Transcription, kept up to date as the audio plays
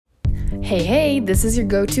Hey, this is your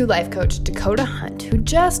go-to life coach, Dakota Hunt, who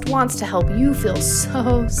just wants to help you feel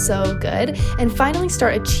so good and finally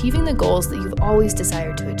start achieving the goals that you've always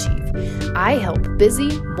desired to achieve. I help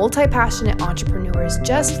busy, multi-passionate entrepreneurs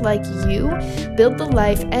just like you build the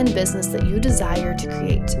life and business that you desire to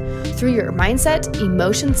create. Through your mindset,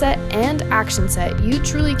 emotion set, and action set, you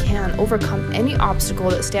truly can overcome any obstacle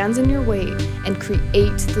that stands in your way and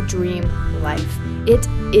create the dream life. It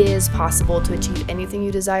is possible to achieve anything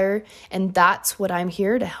you desire, and that's what I'm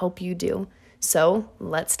here to help you do. So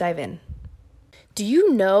let's dive in. Do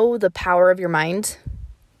you know the power of your mind?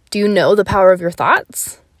 Do you know the power of your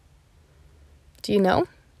thoughts? Do you know?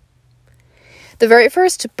 The very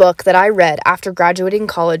first book that I read after graduating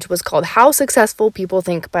college was called How Successful People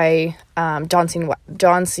Think by John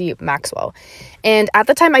C. Maxwell. And at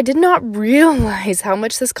the time, I did not realize how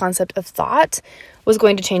much this concept of thought was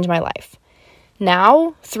going to change my life.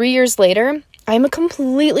 Now, 3 years later, I'm a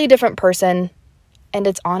completely different person, and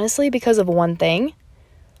it's honestly because of one thing: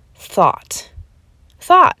 thought.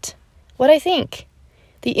 Thought. What I think.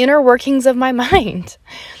 The inner workings of my mind.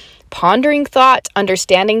 Pondering thought,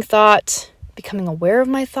 understanding thought, becoming aware of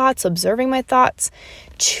my thoughts, observing my thoughts,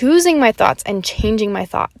 choosing my thoughts, and changing my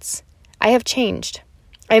thoughts. I have changed.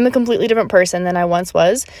 I am a completely different person than I once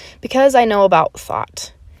was because I know about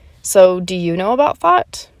thought. So, do you know about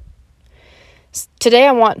thought? Today,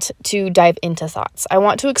 I want to dive into thoughts. I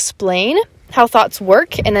want to explain how thoughts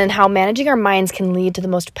work and then how managing our minds can lead to the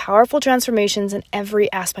most powerful transformations in every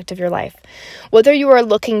aspect of your life. Whether you are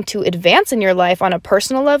looking to advance in your life on a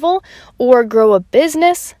personal level or grow a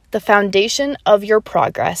business, the foundation of your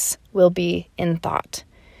progress will be in thought.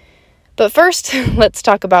 But first, let's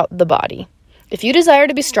talk about the body. If you desire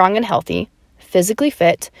to be strong and healthy, physically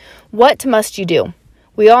fit, what must you do?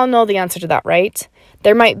 We all know the answer to that, right?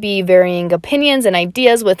 There might be varying opinions and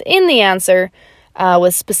ideas within the answer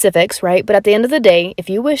with specifics, right? But at the end of the day, if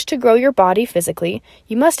you wish to grow your body physically,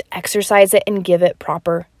 you must exercise it and give it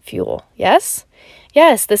proper fuel. Yes?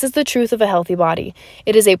 Yes, this is the truth of a healthy body.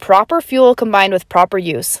 It is a proper fuel combined with proper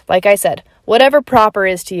use. Like I said, whatever proper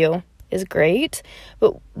is to you is great,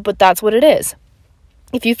 but that's what it is.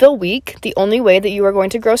 If you feel weak, the only way that you are going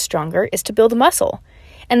to grow stronger is to build muscle.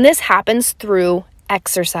 And this happens through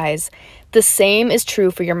exercise. The same is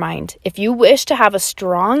true for your mind. If you wish to have a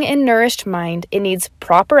strong and nourished mind, it needs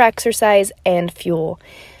proper exercise and fuel.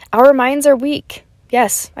 Our minds are weak.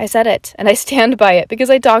 Yes, I said it, and I stand by it because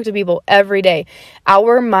I talk to people every day.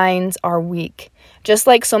 Our minds are weak. Just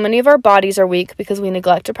like so many of our bodies are weak because we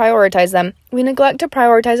neglect to prioritize them, we neglect to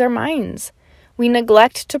prioritize our minds. We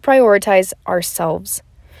neglect to prioritize ourselves.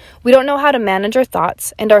 We don't know how to manage our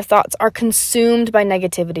thoughts, and our thoughts are consumed by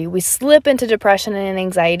negativity. We slip into depression and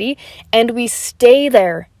anxiety, and we stay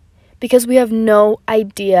there because we have no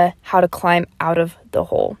idea how to climb out of the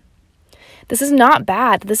hole. This is not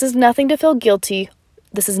bad. This is nothing to feel guilty.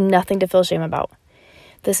 This is nothing to feel shame about.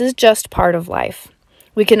 This is just part of life.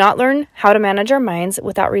 We cannot learn how to manage our minds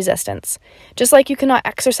without resistance, just like you cannot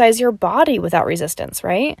exercise your body without resistance,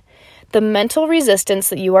 right? The mental resistance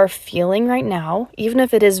that you are feeling right now, even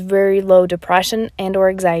if it is very low depression and or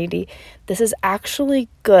anxiety, this is actually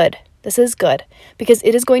good. This is good because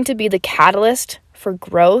it is going to be the catalyst for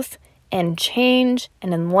growth and change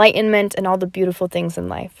and enlightenment and all the beautiful things in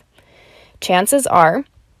life. Chances are,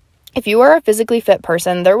 if you are a physically fit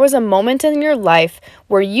person, there was a moment in your life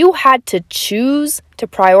where you had to choose to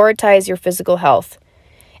prioritize your physical health.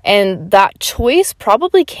 And that choice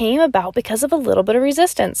probably came about because of a little bit of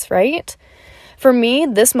resistance, right? For me,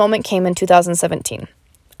 this moment came in 2017.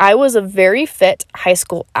 I was a very fit high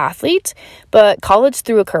school athlete, but college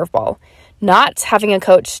threw a curveball. Not having a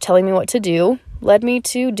coach telling me what to do led me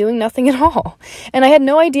to doing nothing at all. And I had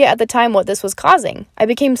no idea at the time what this was causing. I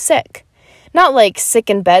became sick. Not like sick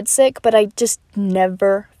in bed sick, but I just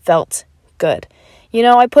never felt good. You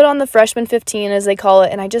know, I put on the freshman 15, as they call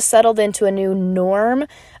it, and I just settled into a new norm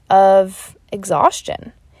of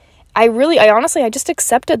exhaustion. I honestly just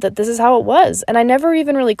accepted that this is how it was. And I never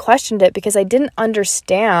even really questioned it because I didn't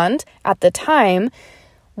understand at the time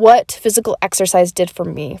what physical exercise did for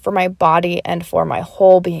me, for my body, and for my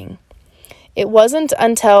whole being. It wasn't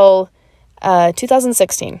until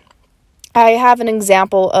 2016. I have an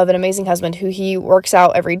example of an amazing husband who he works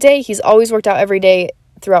out every day. He's always worked out every day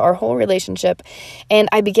throughout our whole relationship. And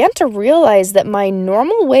I began to realize that my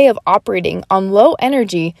normal way of operating on low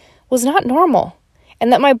energy was not normal,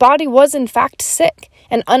 and that my body was in fact sick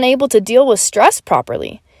and unable to deal with stress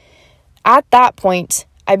properly. At that point,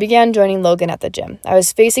 I began joining Logan at the gym. I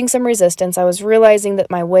was facing some resistance. I was realizing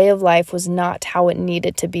that my way of life was not how it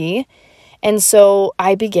needed to be. And so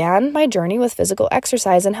I began my journey with physical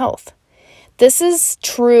exercise and health. This is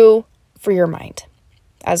true for your mind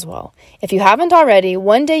as well. If you haven't already,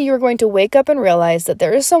 one day you're going to wake up and realize that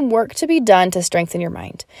there is some work to be done to strengthen your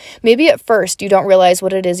mind. Maybe at first you don't realize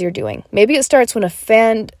what it is you're doing. Maybe it starts when a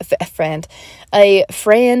friend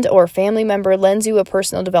or family member lends you a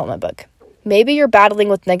personal development book. Maybe you're battling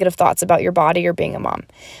with negative thoughts about your body or being a mom.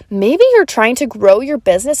 Maybe you're trying to grow your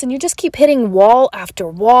business and you just keep hitting wall after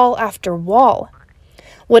wall after wall.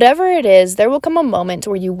 Whatever it is, there will come a moment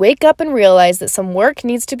where you wake up and realize that some work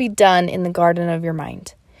needs to be done in the garden of your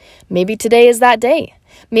mind. Maybe today is that day.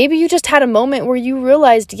 Maybe you just had a moment where you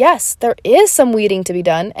realized, yes, there is some weeding to be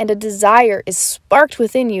done and a desire is sparked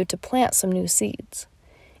within you to plant some new seeds.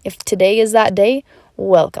 If today is that day,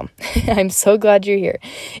 welcome. I'm so glad you're here.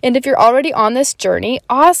 And if you're already on this journey,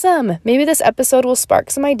 awesome. Maybe this episode will spark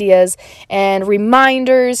some ideas and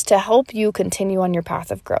reminders to help you continue on your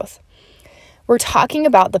path of growth. We're talking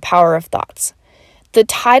about the power of thoughts. The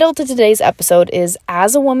title to today's episode is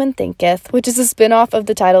As a Woman Thinketh, which is a spinoff of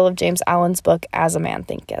the title of James Allen's book, As a Man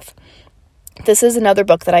Thinketh. This is another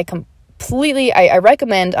book that I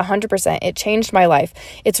recommend 100%. It changed my life.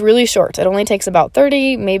 It's really short. It only takes about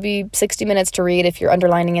 30, maybe 60 minutes to read if you're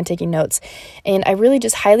underlining and taking notes. And I really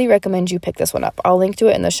just highly recommend you pick this one up. I'll link to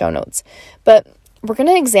it in the show notes. But we're going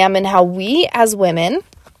to examine how we as women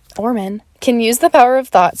or men can use the power of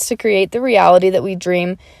thoughts to create the reality that we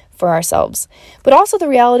dream for ourselves, but also the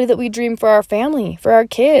reality that we dream for our family, for our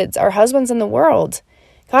kids, our husbands, and the world.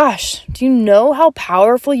 Gosh, do you know how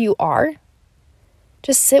powerful you are?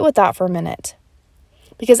 Just sit with that for a minute,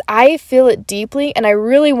 because I feel it deeply and I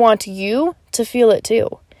really want you to feel it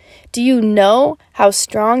too. Do you know how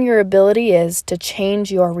strong your ability is to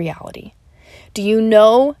change your reality? Do you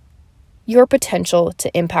know your potential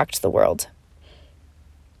to impact the world?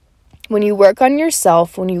 When you work on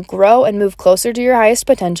yourself, when you grow and move closer to your highest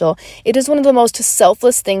potential, it is one of the most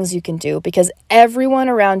selfless things you can do because everyone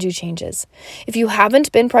around you changes. If you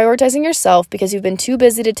haven't been prioritizing yourself because you've been too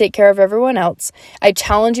busy to take care of everyone else, I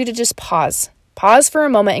challenge you to just pause. Pause for a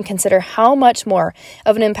moment and consider how much more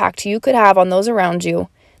of an impact you could have on those around you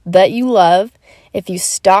that you love if you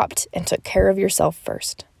stopped and took care of yourself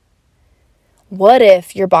first. What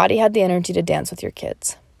if your body had the energy to dance with your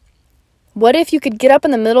kids? What if you could get up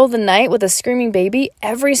in the middle of the night with a screaming baby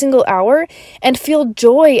every single hour and feel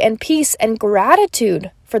joy and peace and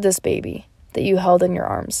gratitude for this baby that you held in your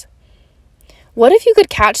arms? What if you could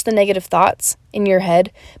catch the negative thoughts in your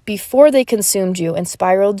head before they consumed you and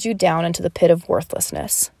spiraled you down into the pit of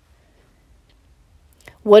worthlessness?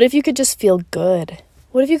 What if you could just feel good?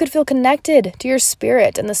 What if you could feel connected to your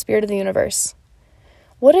spirit and the spirit of the universe?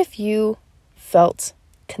 What if you felt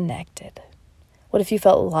connected? What if you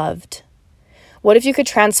felt loved? What if you could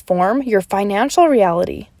transform your financial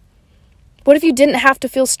reality? What if you didn't have to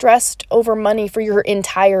feel stressed over money for your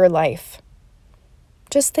entire life?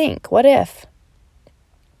 Just think, what if?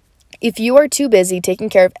 If you are too busy taking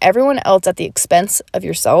care of everyone else at the expense of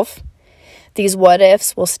yourself, these what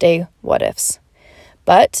ifs will stay what ifs.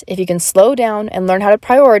 But if you can slow down and learn how to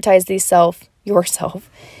prioritize yourself,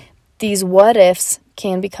 these what ifs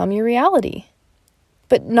can become your reality.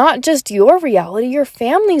 But not just your reality, your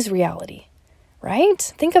family's reality. Right?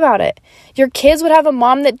 Think about it. Your kids would have a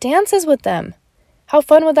mom that dances with them. How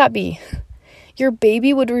fun would that be? Your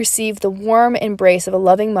baby would receive the warm embrace of a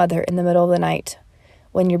loving mother in the middle of the night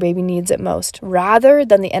when your baby needs it most, rather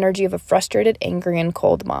than the energy of a frustrated, angry, and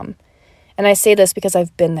cold mom. And I say this because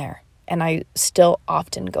I've been there, and I still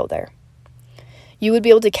often go there. You would be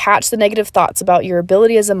able to catch the negative thoughts about your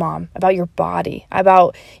ability as a mom, about your body,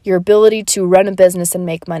 about your ability to run a business and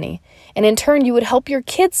make money. And in turn, you would help your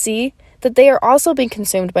kids see that they are also being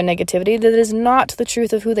consumed by negativity that is not the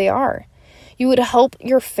truth of who they are. You would help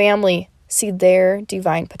your family see their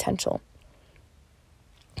divine potential.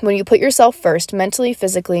 When you put yourself first, mentally,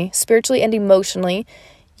 physically, spiritually, and emotionally,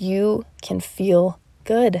 you can feel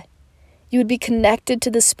good. You would be connected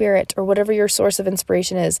to the spirit or whatever your source of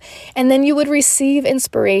inspiration is. And then you would receive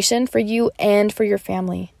inspiration for you and for your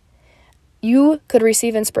family. You could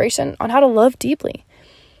receive inspiration on how to love deeply.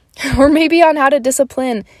 Or maybe on how to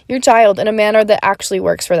discipline your child in a manner that actually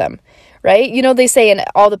works for them, right? You know, they say in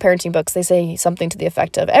all the parenting books, they say something to the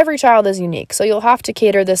effect of every child is unique. So you'll have to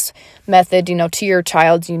cater this method, to your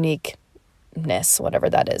child's uniqueness, whatever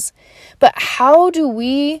that is. But how do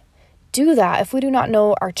we do that if we do not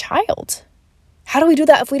know our child? How do we do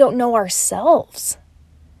that if we don't know ourselves?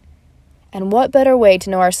 And what better way to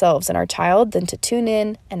know ourselves and our child than to tune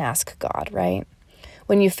in and ask God, right?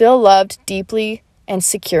 When you feel loved deeply and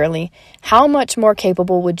securely, how much more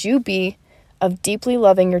capable would you be of deeply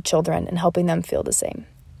loving your children and helping them feel the same?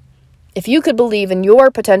 If you could believe in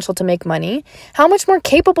your potential to make money, how much more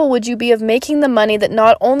capable would you be of making the money that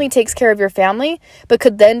not only takes care of your family, but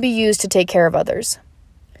could then be used to take care of others?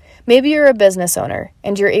 Maybe you're a business owner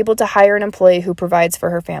and you're able to hire an employee who provides for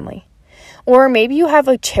her family. Or maybe you have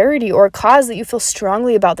a charity or a cause that you feel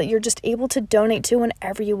strongly about that you're just able to donate to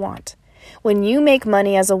whenever you want. When you make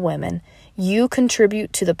money as a woman, you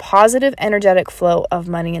contribute to the positive, energetic flow of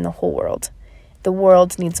money in the whole world. The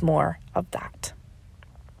world needs more of that.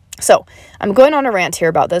 So I'm going on a rant here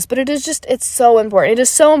about this, but it's so important. It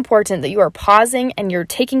is so important that you are pausing and you're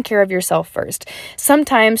taking care of yourself first.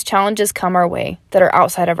 Sometimes challenges come our way that are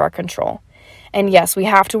outside of our control. And yes, we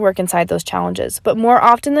have to work inside those challenges. But more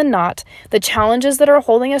often than not, the challenges that are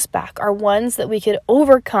holding us back are ones that we could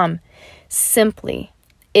overcome simply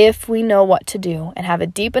if we know what to do and have a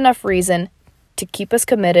deep enough reason to keep us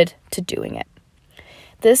committed to doing it.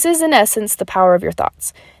 This is, in essence, the power of your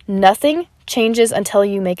thoughts. Nothing changes until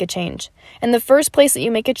you make a change. And the first place that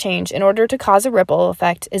you make a change in order to cause a ripple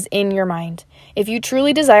effect is in your mind. If you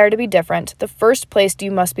truly desire to be different, the first place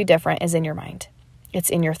you must be different is in your mind. It's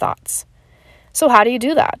in your thoughts. So how do you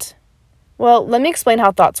do that? Well, let me explain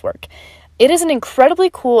how thoughts work. It is an incredibly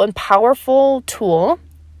cool and powerful tool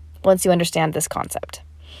once you understand this concept.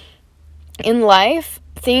 In life,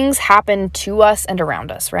 things happen to us and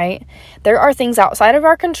around us, right? There are things outside of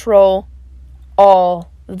our control all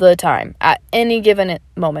the time at any given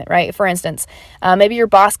moment, right? For instance, maybe your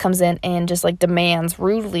boss comes in and just demands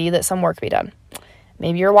rudely that some work be done.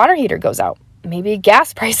 Maybe your water heater goes out. Maybe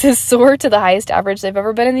gas prices soar to the highest average they've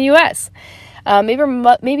ever been in the U.S.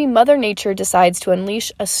 Maybe Mother Nature decides to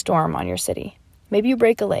unleash a storm on your city. Maybe you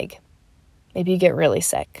break a leg. Maybe you get really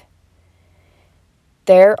sick.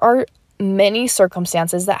 There are many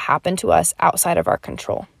circumstances that happen to us outside of our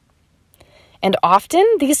control. And often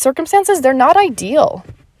these circumstances, they're not ideal,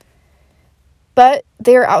 but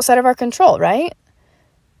they're outside of our control, right?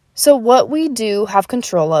 So what we do have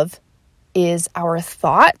control of is our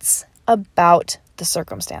thoughts about the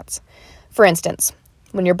circumstance. For instance,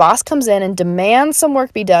 when your boss comes in and demands some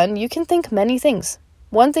work be done, you can think many things.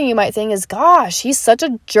 One thing you might think is, gosh, he's such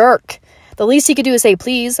a jerk. The least he could do is say,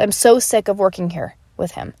 please, I'm so sick of working here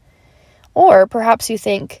with him. Or perhaps you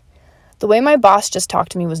think, the way my boss just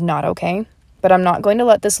talked to me was not okay, but I'm not going to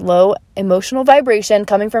let this low emotional vibration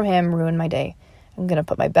coming from him ruin my day. I'm going to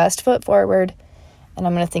put my best foot forward, and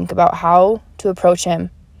I'm going to think about how to approach him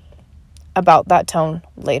about that tone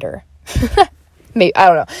later. Maybe, I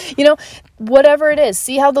don't know. Whatever it is,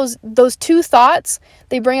 see how those two thoughts,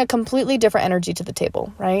 they bring a completely different energy to the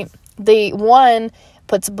table, right? One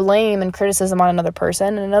puts blame and criticism on another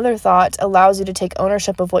person, and another thought allows you to take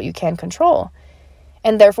ownership of what you can control.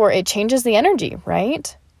 And therefore, it changes the energy,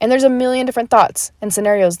 right? And there's a million different thoughts and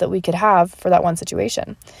scenarios that we could have for that one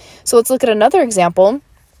situation. So let's look at another example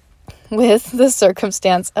with the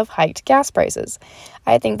circumstance of hiked gas prices.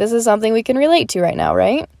 I think this is something we can relate to right now,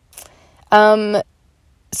 right?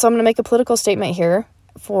 So I'm going to make a political statement here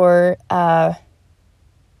for,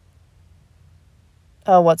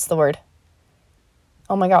 what's the word?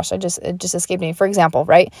 Oh my gosh, it just escaped me. For example,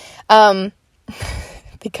 right?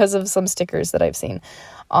 Because of some stickers that I've seen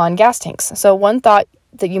on gas tanks. So one thought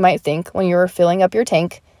that you might think when you're filling up your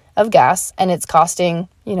tank of gas and it's costing,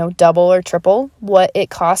 double or triple what it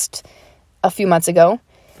cost a few months ago,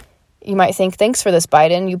 you might think, thanks for this,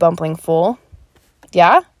 Biden, you bumbling fool.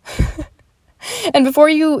 Yeah? And before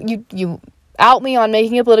you out me on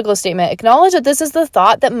making a political statement, acknowledge that this is the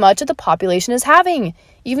thought that much of the population is having,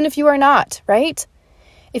 even if you are not, right?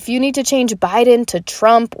 If you need to change Biden to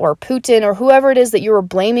Trump or Putin or whoever it is that you are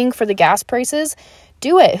blaming for the gas prices,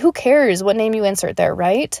 do it. Who cares what name you insert there,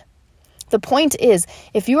 right? The point is,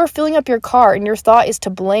 if you are filling up your car and your thought is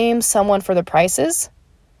to blame someone for the prices,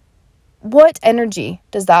 what energy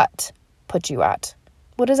does that put you at?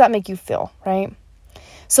 What does that make you feel, right?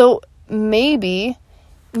 So maybe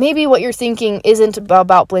what you're thinking isn't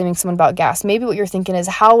about blaming someone about gas. Maybe what you're thinking is,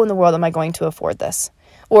 how in the world am I going to afford this?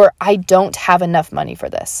 Or I don't have enough money for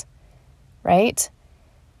this, right?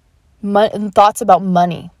 Thoughts about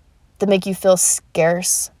money that make you feel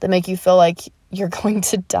scarce, that make you feel like you're going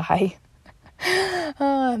to die.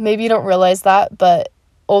 Maybe you don't realize that, but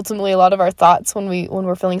ultimately a lot of our thoughts when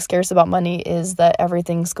we're feeling scarce about money is that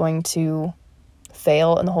everything's going to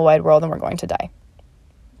fail in the whole wide world and we're going to die.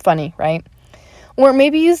 Funny, right? Or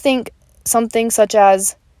maybe you think something such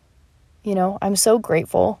as, I'm so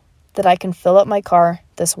grateful that I can fill up my car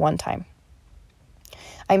this one time.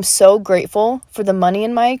 I'm so grateful for the money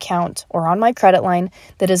in my account or on my credit line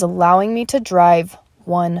that is allowing me to drive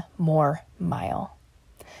one more mile.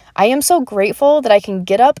 I am so grateful that I can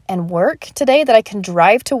get up and work today, that I can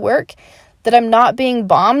drive to work that I'm not being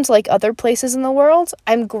bombed like other places in the world.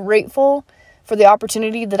 I'm grateful for the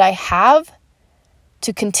opportunity that I have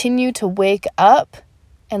to continue to wake up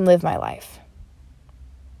and live my life.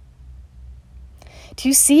 Do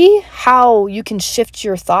you see how you can shift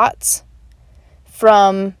your thoughts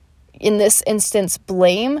from, in this instance,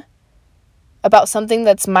 blame about something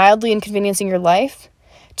that's mildly inconveniencing your life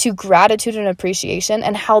to gratitude and appreciation,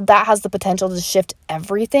 and how that has the potential to shift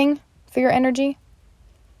everything for your energy?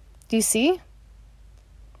 Do you see?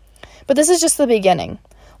 But this is just the beginning.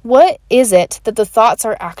 What is it that the thoughts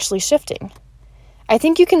are actually shifting? I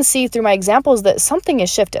think you can see through my examples that something is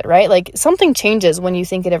shifted, right? Like something changes when you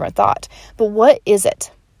think a different thought. But what is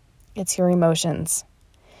it? It's your emotions.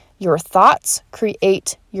 Your thoughts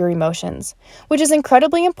create your emotions, which is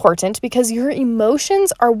incredibly important because your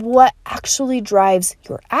emotions are what actually drives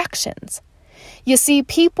your actions. You see,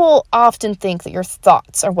 people often think that your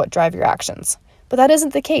thoughts are what drive your actions, but that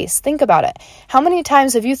isn't the case. Think about it. How many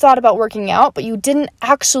times have you thought about working out, but you didn't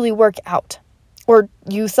actually work out? Or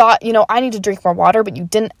you thought, I need to drink more water, but you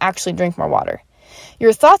didn't actually drink more water.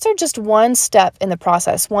 Your thoughts are just one step in the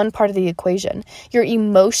process, one part of the equation. Your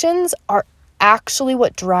emotions are actually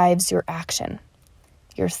what drives your action.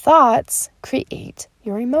 Your thoughts create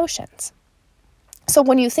your emotions. So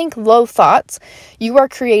when you think low thoughts, you are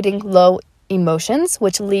creating low emotions,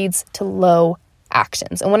 which leads to low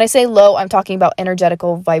actions. And when I say low, I'm talking about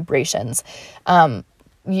energetical vibrations.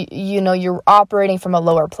 You're operating from a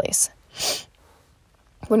lower place.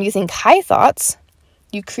 When you think high thoughts,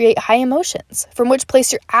 you create high emotions, from which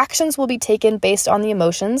place your actions will be taken based on the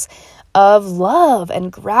emotions of love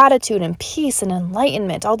and gratitude and peace and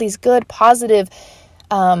enlightenment, all these good, positive,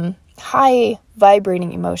 high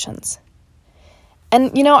vibrating emotions.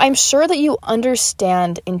 And, I'm sure that you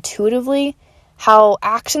understand intuitively how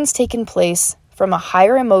actions taken place from a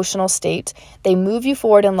higher emotional state, they move you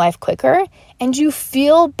forward in life quicker, and you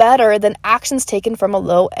feel better than actions taken from a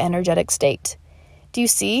low energetic state. Do you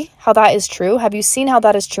see how that is true? Have you seen how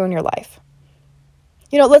that is true in your life?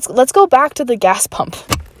 Let's go back to the gas pump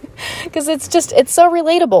because it's so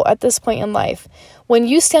relatable at this point in life. When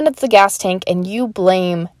you stand at the gas tank and you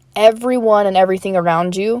blame everyone and everything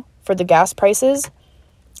around you for the gas prices,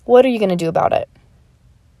 what are you going to do about it?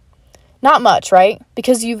 Not much, right?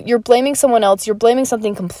 Because you're blaming someone else, you're blaming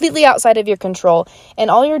something completely outside of your control, and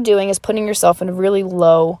all you're doing is putting yourself in a really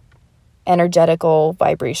low energetical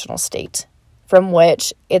vibrational state from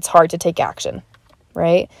which it's hard to take action,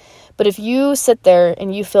 right? But if you sit there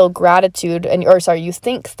and you feel gratitude, you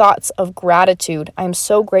think thoughts of gratitude, I am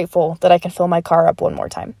so grateful that I can fill my car up one more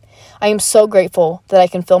time. I am so grateful that I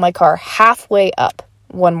can fill my car halfway up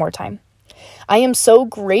one more time. I am so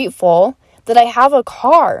grateful that I have a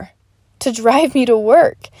car to drive me to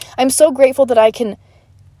work. I'm so grateful that I can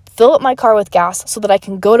fill up my car with gas so that I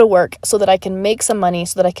can go to work, so that I can make some money,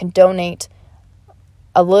 so that I can donate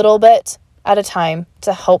a little bit at a time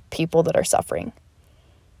to help people that are suffering.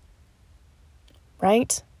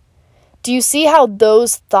 Right? Do you see how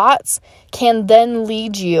those thoughts can then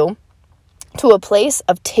lead you to a place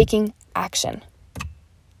of taking action?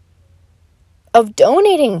 Of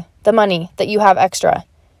donating the money that you have extra.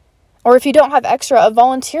 Or if you don't have extra, of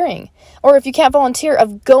volunteering. Or if you can't volunteer,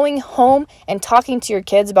 of going home and talking to your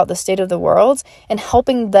kids about the state of the world and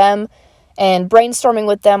helping them and brainstorming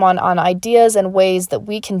with them on ideas and ways that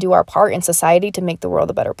we can do our part in society to make the world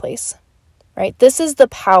a better place. Right? This is the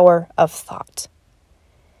power of thought.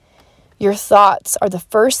 Your thoughts are the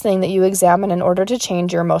first thing that you examine in order to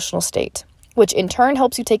change your emotional state, which in turn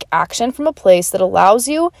helps you take action from a place that allows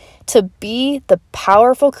you to be the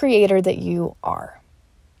powerful creator that you are.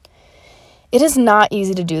 It is not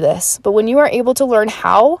easy to do this, but when you are able to learn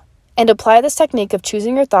how and apply this technique of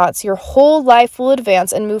choosing your thoughts, your whole life will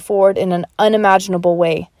advance and move forward in an unimaginable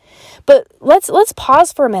way. But let's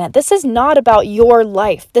pause for a minute. This is not about your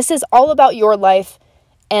life. This is all about your life,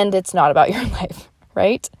 and it's not about your life,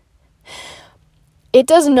 right? It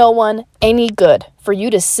does no one any good for you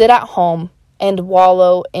to sit at home and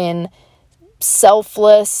wallow in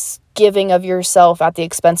selfless giving of yourself at the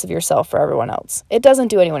expense of yourself for everyone else. It doesn't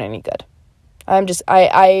do anyone any good. I'm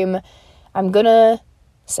gonna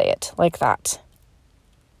say it like that.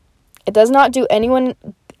 It does not do anyone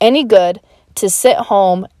any good to sit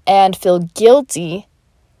home and feel guilty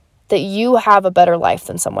that you have a better life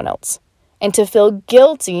than someone else, and to feel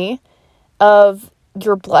guilty of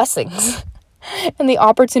your blessings and the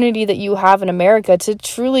opportunity that you have in America to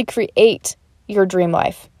truly create your dream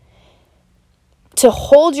life. To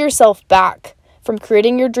hold yourself back from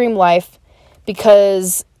creating your dream life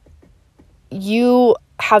because you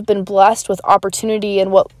have been blessed with opportunity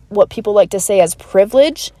and what people like to say as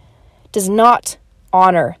privilege does not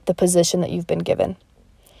honor the position that you've been given.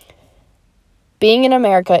 Being in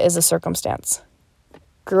America is a circumstance.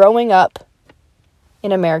 Growing up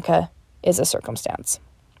in America is a circumstance.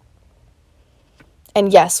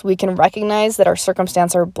 And yes, we can recognize that our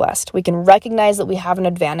circumstances are blessed. We can recognize that we have an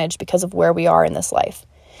advantage because of where we are in this life.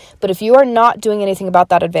 But if you are not doing anything about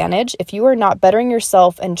that advantage, if you are not bettering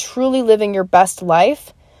yourself and truly living your best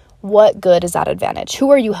life, what good is that advantage?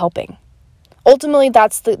 Who are you helping? Ultimately,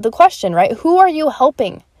 that's the question, right? Who are you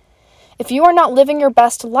helping? If you are not living your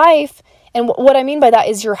best life, and what I mean by that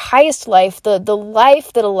is your highest life, the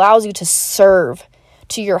life that allows you to serve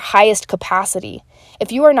to your highest capacity.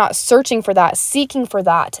 If you are not searching for that, seeking for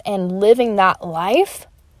that, and living that life,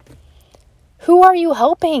 who are you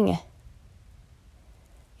helping?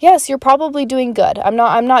 Yes, you're probably doing good. I'm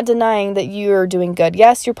not denying that you're doing good.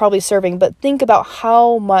 Yes, you're probably serving, but think about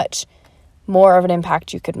how much more of an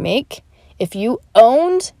impact you could make if you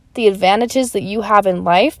owned the advantages that you have in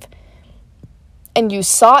life and you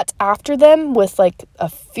sought after them with like a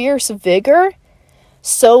fierce vigor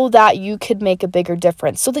so that you could make a bigger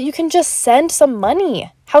difference, so that you can just send some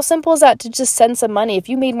money. How simple is that, to just send some money? If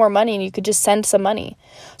you made more money and you could just send some money,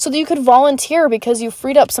 so that you could volunteer because you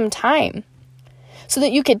freed up some time, so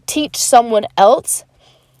that you could teach someone else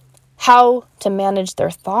how to manage their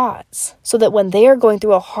thoughts, so that when they are going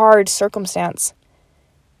through a hard circumstance,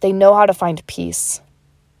 they know how to find peace.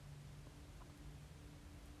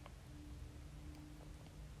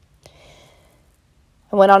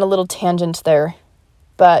 I went on a little tangent there,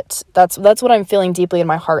 but that's what I'm feeling deeply in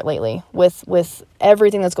my heart lately with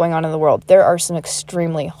everything that's going on in the world. There are some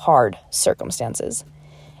extremely hard circumstances.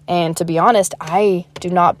 And to be honest, I do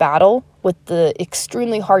not battle with the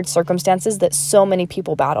extremely hard circumstances that so many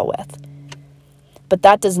people battle with. But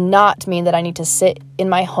that does not mean that I need to sit in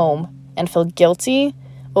my home and feel guilty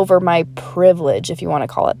over my privilege, if you want to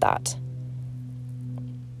call it that.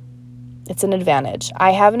 It's an advantage.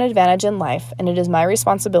 I have an advantage in life, and it is my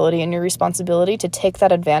responsibility and your responsibility to take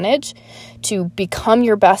that advantage, to become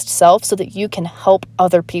your best self so that you can help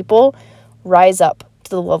other people rise up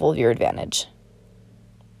to the level of your advantage.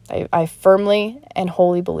 I firmly and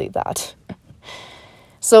wholly believe that.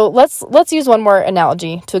 So let's use one more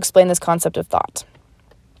analogy to explain this concept of thought.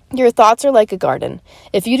 Your thoughts are like a garden.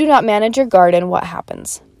 If you do not manage your garden, what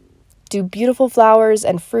happens? Do beautiful flowers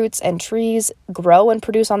and fruits and trees grow and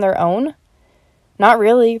produce on their own? Not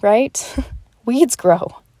really, right? Weeds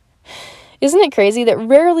grow. Isn't it crazy that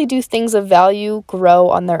rarely do things of value grow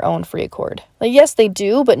on their own free accord? Like, yes, they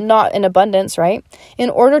do, but not in abundance, right? In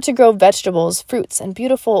order to grow vegetables, fruits, and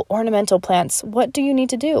beautiful ornamental plants, what do you need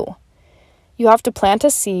to do? You have to plant a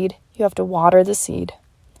seed. You have to water the seed.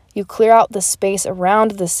 You clear out the space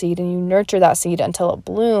around the seed, and you nurture that seed until it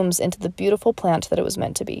blooms into the beautiful plant that it was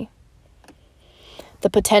meant to be. The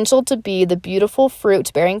potential to be the beautiful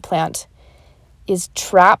fruit-bearing plant is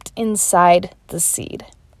trapped inside the seed.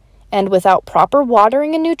 And without proper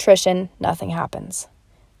watering and nutrition, nothing happens.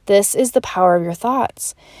 This is the power of your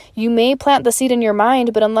thoughts. You may plant the seed in your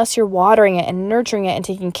mind, but unless you're watering it and nurturing it and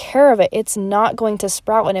taking care of it, it's not going to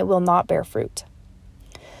sprout and it will not bear fruit.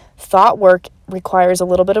 Thought work requires a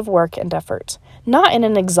little bit of work and effort, not in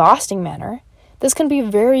an exhausting manner. This can be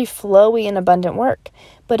very flowy and abundant work,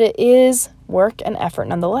 but it is work and effort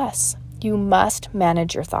nonetheless. You must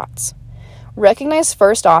manage your thoughts. Recognize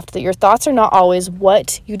first off that your thoughts are not always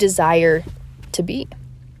what you desire to be.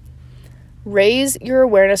 Raise your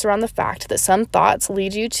awareness around the fact that some thoughts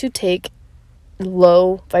lead you to take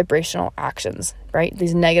low vibrational actions, right?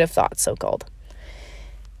 These negative thoughts, so-called.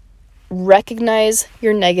 Recognize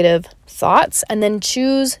your negative thoughts and then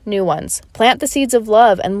choose new ones. Plant the seeds of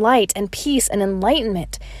love and light and peace and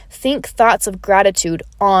enlightenment. Think thoughts of gratitude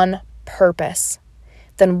on purpose.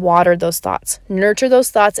 Then water those thoughts. Nurture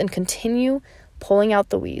those thoughts and continue pulling out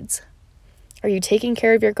the weeds. Are you taking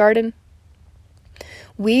care of your garden?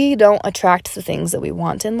 We don't attract the things that we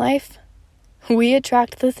want in life. We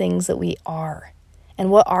attract the things that we are.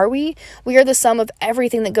 And what are we? We are the sum of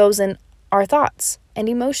everything that goes in our thoughts and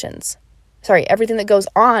emotions. Everything that goes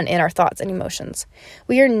on in our thoughts and emotions.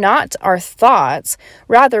 We are not our thoughts.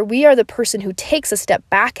 Rather, we are the person who takes a step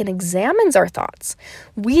back and examines our thoughts.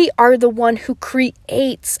 We are the one who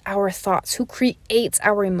creates our thoughts, who creates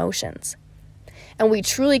our emotions. And we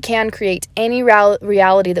truly can create any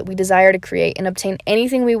reality that we desire to create and obtain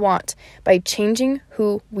anything we want by changing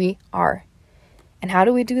who we are. And how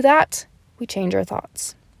do we do that? We change our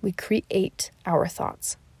thoughts. We create our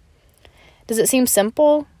thoughts. Does it seem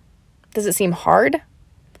simple? Does it seem hard?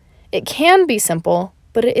 It can be simple,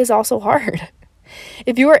 but it is also hard.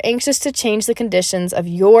 If you are anxious to change the conditions of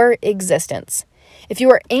your existence, if you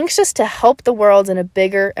are anxious to help the world in a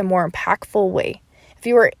bigger and more impactful way, If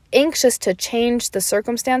you are anxious to change the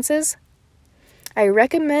circumstances, I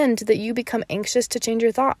recommend that you become anxious to change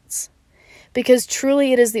your thoughts, because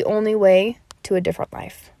truly it is the only way to a different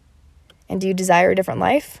life. And do you desire a different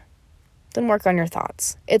life? Then work on your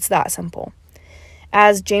thoughts. It's that simple.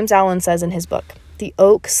 As James Allen says in his book, the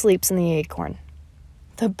oak sleeps in the acorn.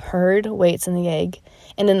 The bird waits in the egg,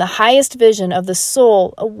 and in the highest vision of the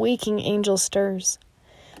soul, a waking angel stirs.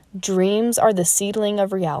 Dreams are the seedling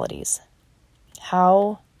of realities.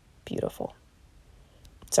 How beautiful.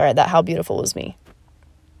 Sorry, that how beautiful was me.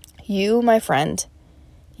 You, my friend,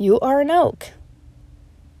 you are an oak.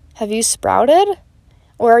 Have you sprouted,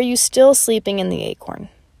 or are you still sleeping in the acorn?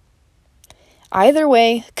 Either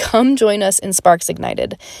way, come join us in Sparks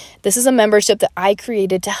Ignited. This is a membership that I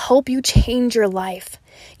created to help you change your life.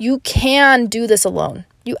 You can do this alone.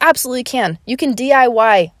 You absolutely can. You can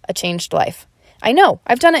DIY a changed life. I know,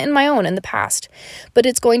 I've done it in my own in the past, but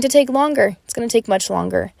it's going to take longer. It's going to take much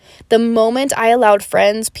longer. The moment I allowed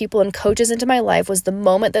friends, people, and coaches into my life was the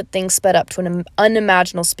moment that things sped up to an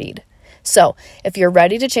unimaginable speed. So, if you're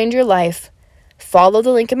ready to change your life, follow the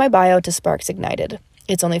link in my bio to Sparks Ignited.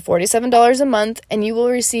 It's only $47 a month, and you will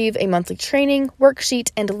receive a monthly training,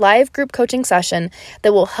 worksheet, and live group coaching session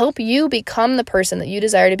that will help you become the person that you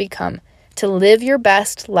desire to become, to live your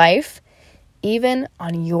best life, even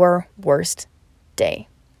on your worst day,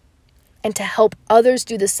 and to help others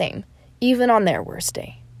do the same, even on their worst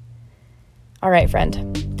day. All right,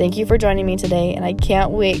 friend, thank you for joining me today, and I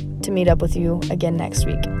can't wait to meet up with you again next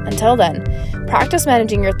week. Until then, practice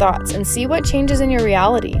managing your thoughts and see what changes in your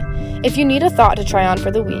reality. If you need a thought to try on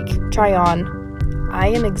for the week, try on, I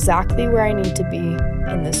am exactly where I need to be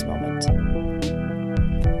in this moment.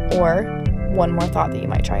 Or one more thought that you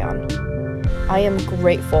might try on. I am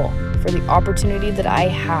grateful for the opportunity that I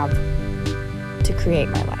have to create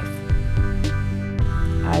my life.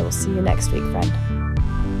 I will see you next week, friend.